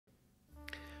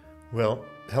Well,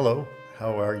 hello.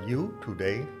 How are you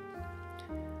today?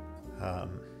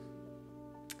 Um,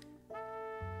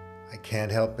 I can't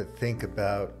help but think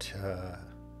about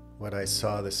what I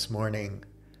saw this morning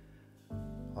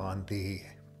on the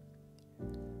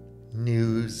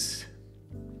news.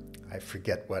 I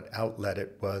forget what outlet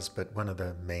it was, but one of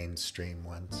the mainstream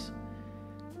ones.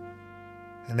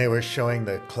 And they were showing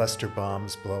the cluster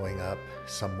bombs blowing up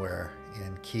somewhere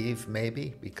in Kyiv,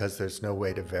 maybe, because there's no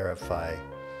way to verify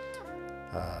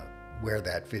where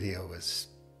that video was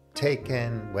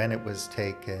taken, when it was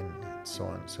taken, and so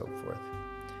on and so forth.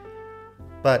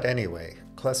 But anyway,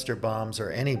 cluster bombs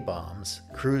or any bombs,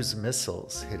 cruise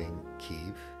missiles hitting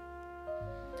Kyiv,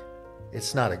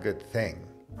 it's not a good thing.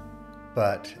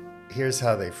 But here's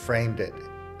how they framed it.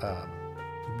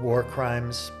 War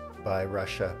crimes by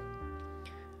Russia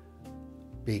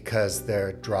because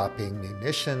they're dropping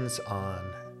munitions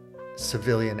on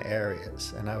civilian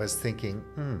areas. And I was thinking,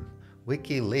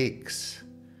 WikiLeaks,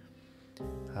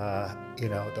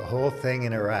 the whole thing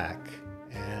in Iraq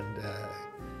and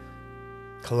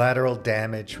collateral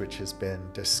damage, which has been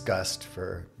discussed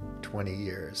for 20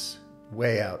 years,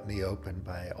 way out in the open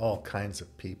by all kinds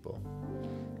of people.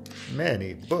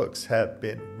 Many books have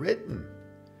been written.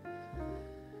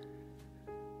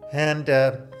 And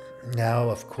now,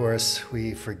 of course,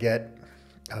 we forget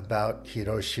about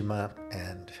Hiroshima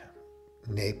and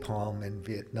napalm in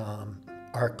Vietnam,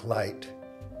 arc light,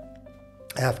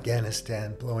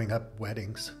 Afghanistan blowing up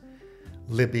weddings,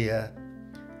 Libya,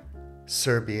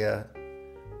 Serbia,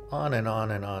 on and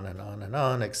on and on and on and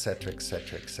on, etc.,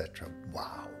 etc., etc.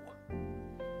 Wow.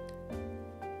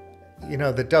 You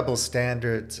know, the double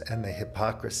standards and the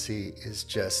hypocrisy is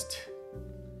just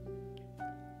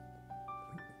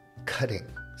cutting,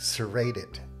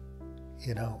 serrated,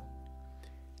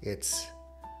 It's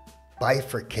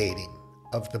bifurcating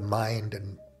of the mind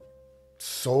and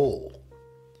soul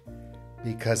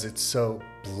because it's so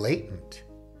blatant.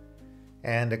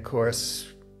 And of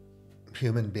course,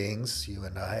 human beings, you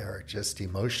and I, are just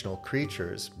emotional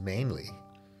creatures mainly,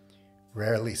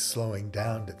 rarely slowing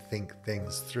down to think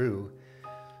things through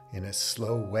in a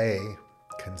slow way,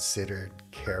 considered,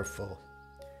 careful,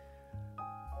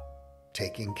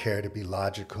 taking care to be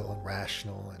logical and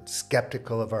rational and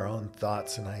skeptical of our own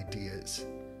thoughts and ideas.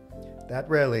 That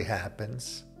rarely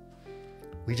happens.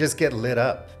 We just get lit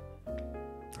up.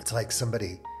 It's like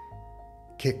somebody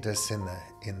kicked us in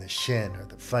the shin or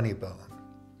the funny bone.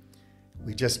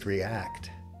 We just react.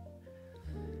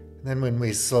 And then when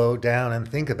we slow down and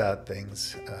think about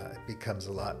things, it becomes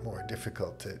a lot more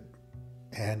difficult to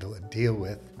handle and deal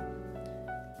with.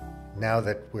 Now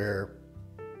that the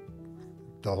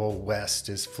whole West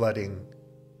is flooding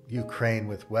Ukraine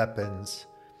with weapons,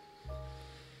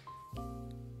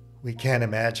 we can't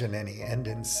imagine any end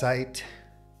in sight.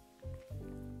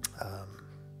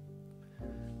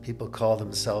 People call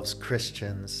themselves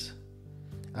Christians.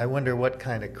 I wonder what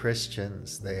kind of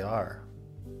Christians they are.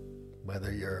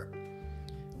 Whether you're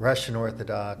Russian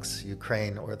Orthodox,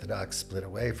 Ukraine Orthodox split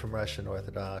away from Russian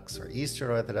Orthodox, or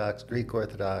Eastern Orthodox, Greek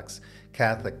Orthodox,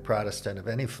 Catholic, Protestant of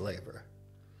any flavor.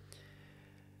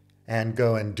 And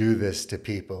go and do this to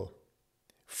people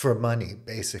for money,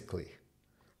 basically.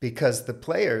 Because the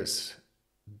players,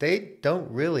 they don't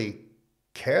really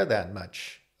care that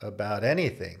much about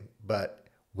anything but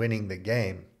winning the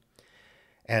game.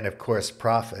 And of course,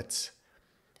 profits.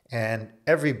 And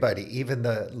everybody, even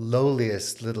the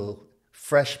lowliest little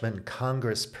freshman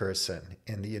congressperson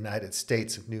in the United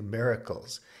States of New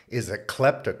Miracles, is a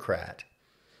kleptocrat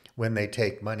when they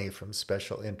take money from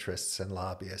special interests and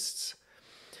lobbyists.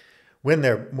 When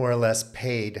they're more or less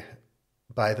paid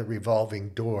by the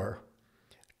revolving door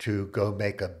to go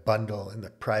make a bundle in the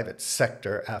private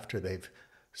sector after they've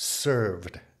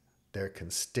served their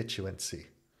constituency.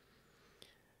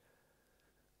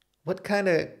 What kind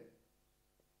of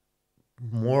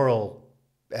moral,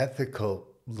 ethical,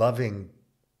 loving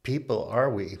people are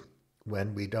we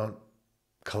when we don't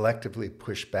collectively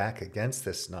push back against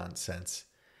this nonsense?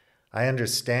 I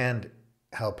understand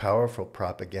how powerful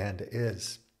propaganda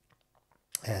is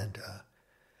and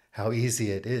how easy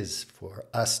it is for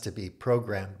us to be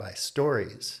programmed by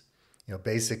stories.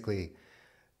 Basically,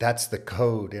 that's the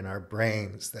code in our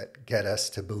brains that get us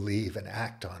to believe and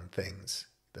act on things,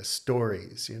 the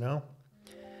stories,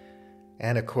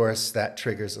 And of course, that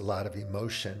triggers a lot of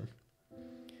emotion.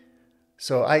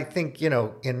 So I think,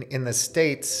 in the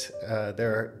States,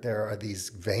 there are these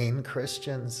vain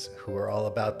Christians who are all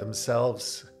about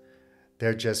themselves.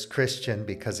 They're just Christian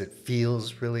because it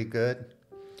feels really good.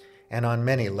 And on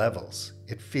many levels,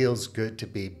 it feels good to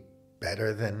be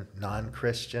better than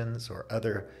non-Christians or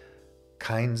other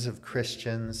kinds of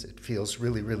Christians. It feels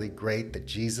really, really great that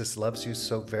Jesus loves you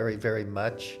so very, very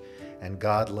much, and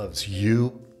God loves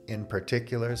you in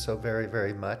particular so very,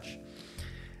 very much.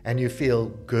 And you feel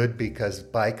good because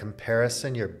by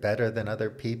comparison, you're better than other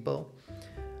people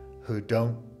who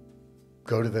don't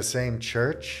go to the same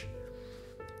church.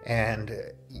 And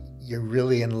you're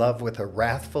really in love with a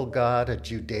wrathful God, a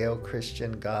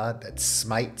Judeo-Christian God that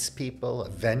smites people, a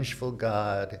vengeful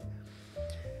God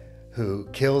who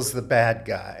kills the bad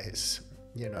guys.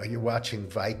 You know, you're watching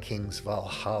Vikings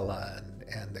Valhalla,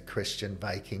 and the Christian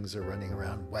Vikings are running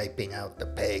around wiping out the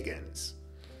pagans.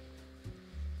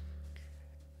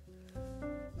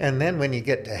 And then when you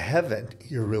get to heaven,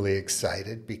 you're really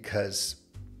excited because,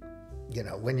 you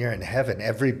know, when you're in heaven,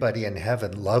 everybody in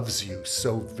heaven loves you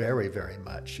so very, very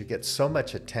much. You get so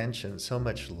much attention, so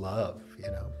much love,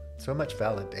 you know, so much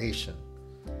validation.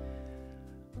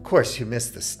 Of course, you miss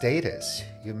the status.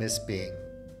 You miss being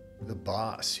the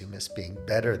boss. You miss being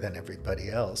better than everybody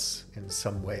else in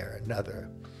some way or another,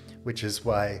 which is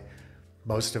why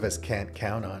most of us can't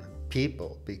count on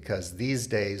people, because these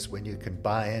days when you can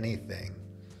buy anything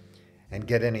and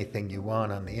get anything you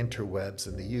want on the interwebs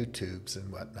and the YouTubes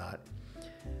and whatnot,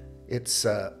 it's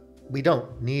we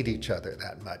don't need each other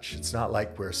that much. It's not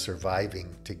like we're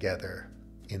surviving together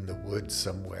in the woods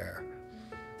somewhere,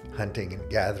 hunting and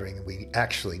gathering. We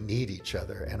actually need each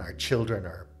other, and our children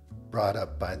are brought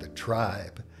up by the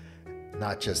tribe,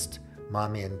 not just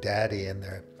mommy and daddy in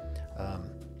their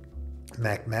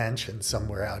McMansion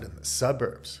somewhere out in the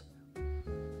suburbs.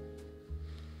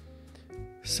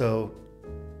 So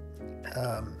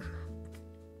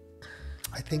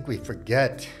I think we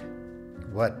forget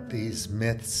what these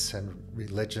myths and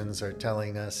religions are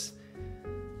telling us,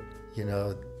 you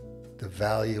know, the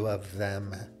value of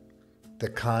them, the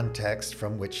context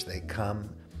from which they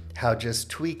come, how just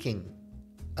tweaking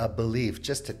a belief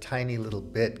just a tiny little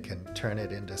bit can turn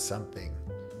it into something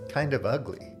kind of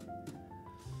ugly.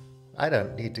 I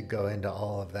don't need to go into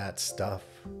all of that stuff,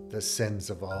 the sins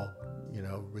of all, you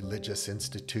know, religious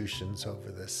institutions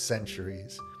over the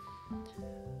centuries.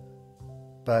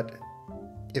 But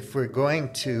if we're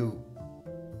going to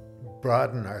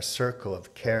broaden our circle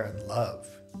of care and love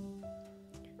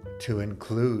to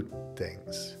include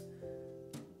things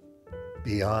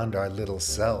beyond our little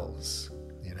selves,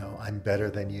 you know, I'm better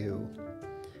than you.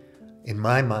 In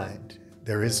my mind,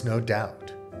 there is no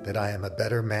doubt that I am a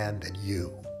better man than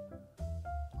you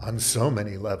on so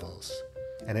many levels,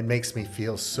 and it makes me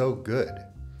feel so good.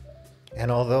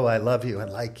 And although I love you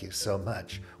and like you so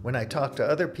much, when I talk to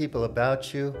other people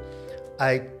about you,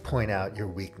 I point out your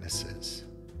weaknesses.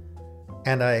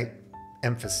 And I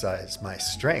emphasize my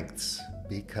strengths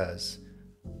because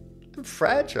I'm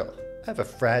fragile. I have a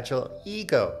fragile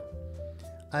ego.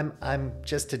 I'm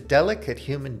just a delicate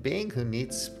human being who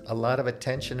needs a lot of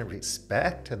attention and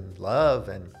respect and love,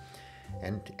 and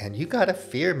you gotta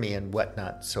fear me and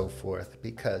whatnot, so forth,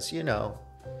 because, you know,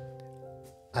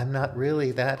 I'm not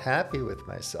really that happy with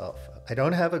myself. I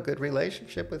don't have a good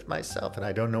relationship with myself, and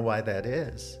I don't know why that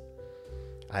is.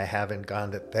 I haven't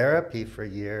gone to therapy for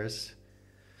years.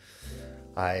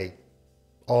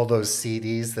 All those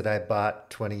CDs that I bought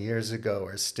 20 years ago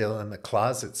are still in the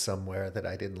closet somewhere that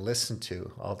I didn't listen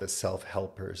to, all the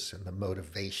self-helpers and the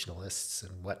motivationalists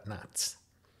and whatnots.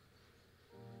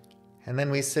 And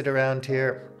then we sit around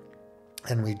here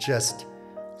and we just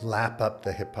lap up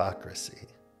the hypocrisy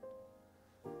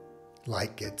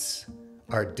like it's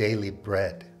our daily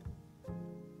bread.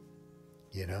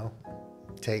 You know,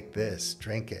 take this,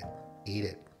 drink it, eat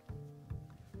it.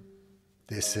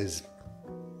 This is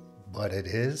what it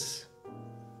is,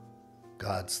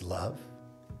 God's love,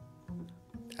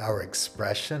 our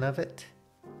expression of it.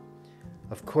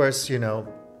 Of course, you know,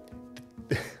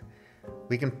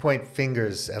 we can point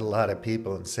fingers at a lot of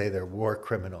people and say they're war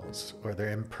criminals, or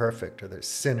they're imperfect, or they're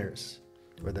sinners,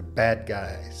 or they're bad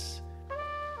guys.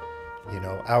 You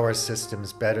know, our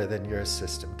system's better than your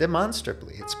system.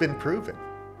 Demonstrably, it's been proven.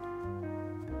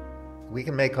 We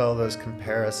can make all those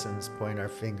comparisons, point our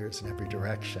fingers in every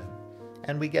direction,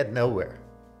 and we get nowhere.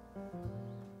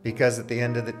 Because at the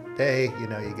end of the day, you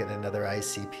know, you get another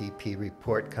ICPP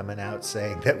report coming out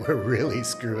saying that we're really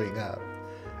screwing up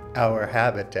our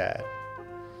habitat,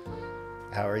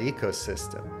 our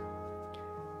ecosystem.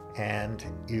 And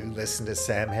you listen to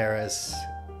Sam Harris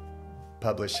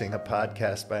publishing a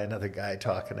podcast by another guy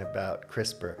talking about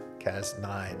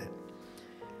CRISPR-Cas9 and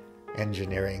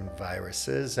engineering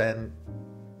viruses, and,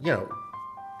 you know,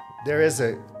 there is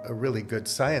a really good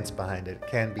science behind it. It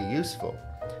can be useful,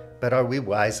 but are we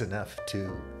wise enough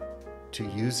to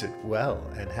use it well?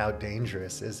 And how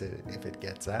dangerous is it if it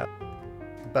gets out?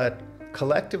 But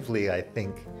collectively, I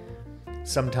think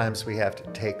Sometimes we have to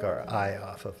take our eye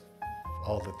off of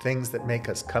all the things that make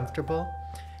us comfortable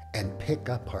and pick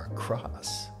up our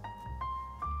cross.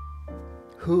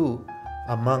 Who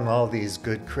among all these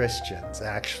good Christians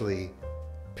actually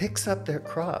picks up their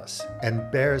cross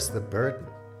and bears the burden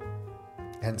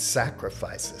and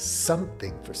sacrifices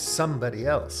something for somebody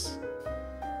else?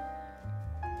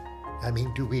 I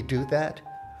mean, do we do that?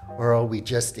 Or are we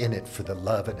just in it for the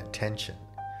love and attention,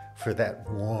 for that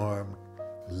warm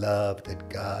love that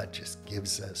God just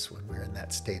gives us when we're in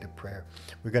that state of prayer?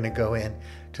 We're going to go in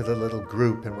to the little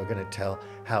group and we're going to tell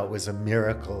how it was a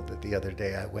miracle that the other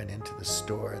day I went into the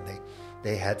store and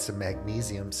they had some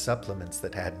magnesium supplements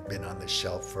that hadn't been on the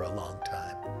shelf for a long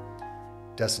time.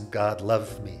 Doesn't God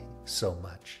love me so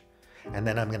much? And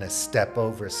then I'm going to step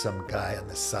over some guy on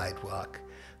the sidewalk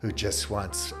who just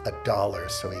wants $1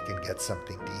 so he can get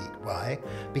something to eat. Why?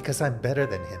 Because I'm better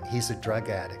than him. He's a drug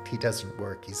addict. He doesn't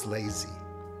work. He's lazy.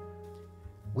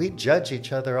 We judge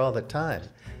each other all the time,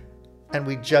 and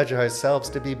we judge ourselves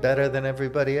to be better than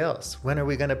everybody else. When are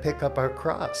we going to pick up our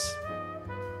cross?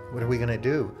 What are we going to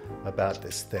do about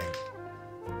this thing?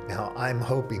 Now, I'm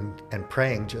hoping and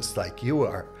praying, just like you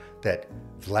are, that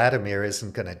Vladimir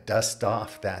isn't going to dust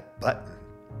off that button,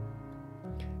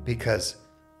 because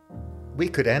we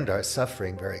could end our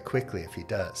suffering very quickly if he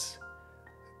does.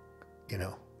 You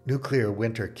know, nuclear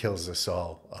winter kills us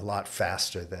all a lot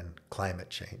faster than climate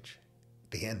change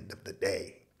at the end of the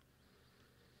day.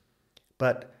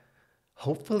 But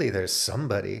hopefully there's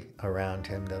somebody around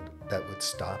him that would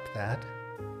stop that.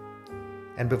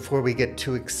 And before we get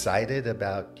too excited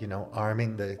about,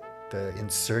 arming the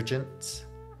insurgents,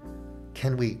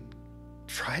 can we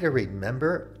try to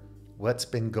remember what's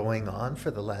been going on for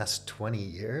the last 20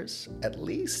 years, at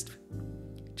least?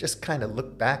 Just kind of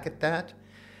look back at that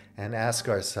and ask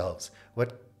ourselves,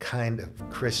 what kind of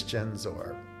Christians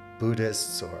or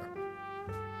Buddhists or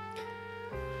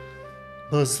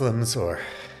Muslims or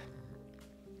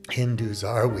Hindus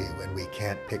are we when we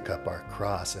can't pick up our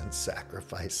cross and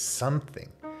sacrifice something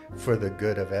for the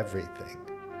good of everything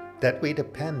that we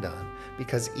depend on?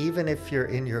 Because even if you're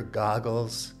in your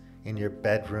goggles, in your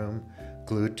bedroom,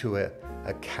 glued to a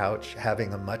couch,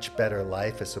 having a much better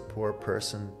life as a poor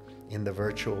person in the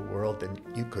virtual world than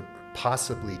you could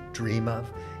possibly dream of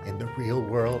in the real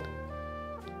world,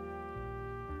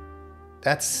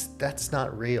 that's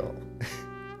not real.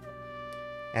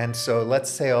 And so let's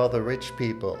say all the rich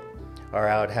people are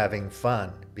out having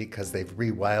fun because they've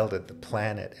rewilded the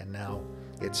planet and now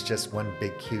it's just one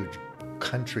big huge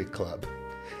country club.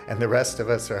 And the rest of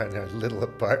us are in our little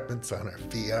apartments on our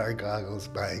VR goggles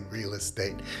buying real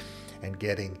estate and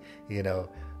getting,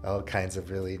 all kinds of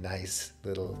really nice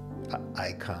little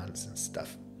icons and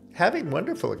stuff. Having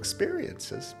wonderful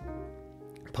experiences,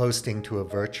 posting to a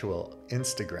virtual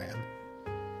Instagram.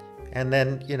 And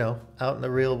then, out in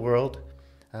the real world,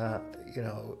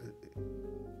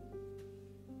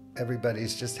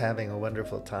 everybody's just having a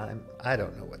wonderful time. I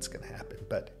don't know what's going to happen,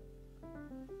 but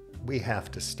we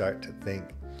have to start to think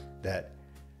that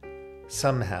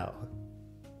somehow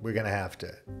we're going to have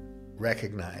to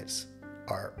recognize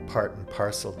our part and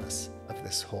parcelness of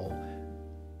this whole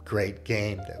great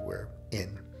game that we're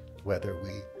in, whether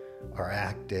we are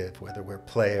active, whether we're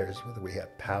players, whether we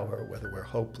have power, whether we're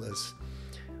hopeless,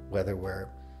 whether we're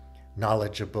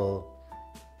knowledgeable,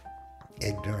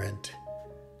 ignorant.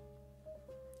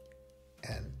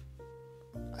 And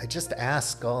I just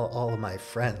ask all of my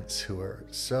friends who are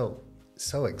so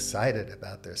excited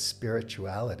about their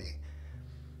spirituality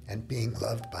and being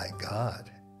loved by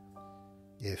God,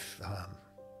 if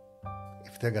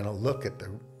they're going to look at the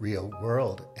real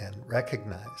world and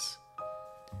recognize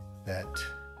that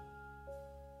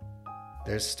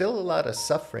there's still a lot of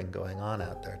suffering going on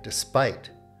out there,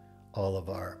 despite all of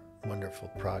our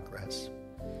wonderful progress.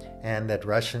 And that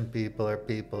Russian people are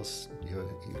people,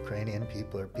 Ukrainian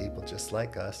people are people just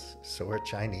like us, so are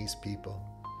Chinese people.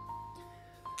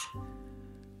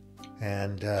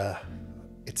 And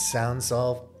it sounds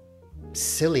all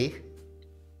silly,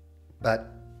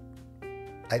 but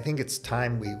I think it's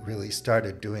time we really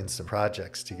started doing some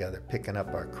projects together, picking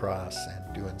up our cross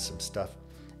and doing some stuff.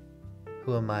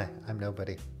 Who am I? I'm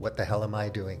nobody. What the hell am I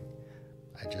doing?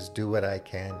 I just do what I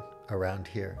can around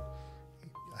here.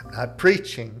 I'm not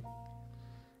preaching.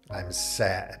 I'm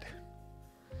sad.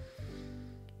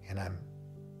 And I'm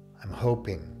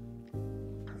hoping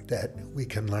that we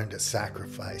can learn to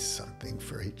sacrifice something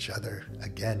for each other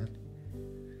again.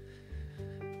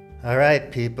 All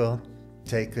right, people.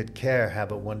 Take good care.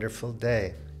 Have a wonderful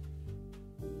day.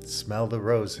 Smell the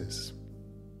roses.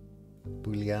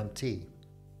 Bouillon tea.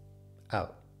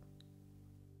 Out.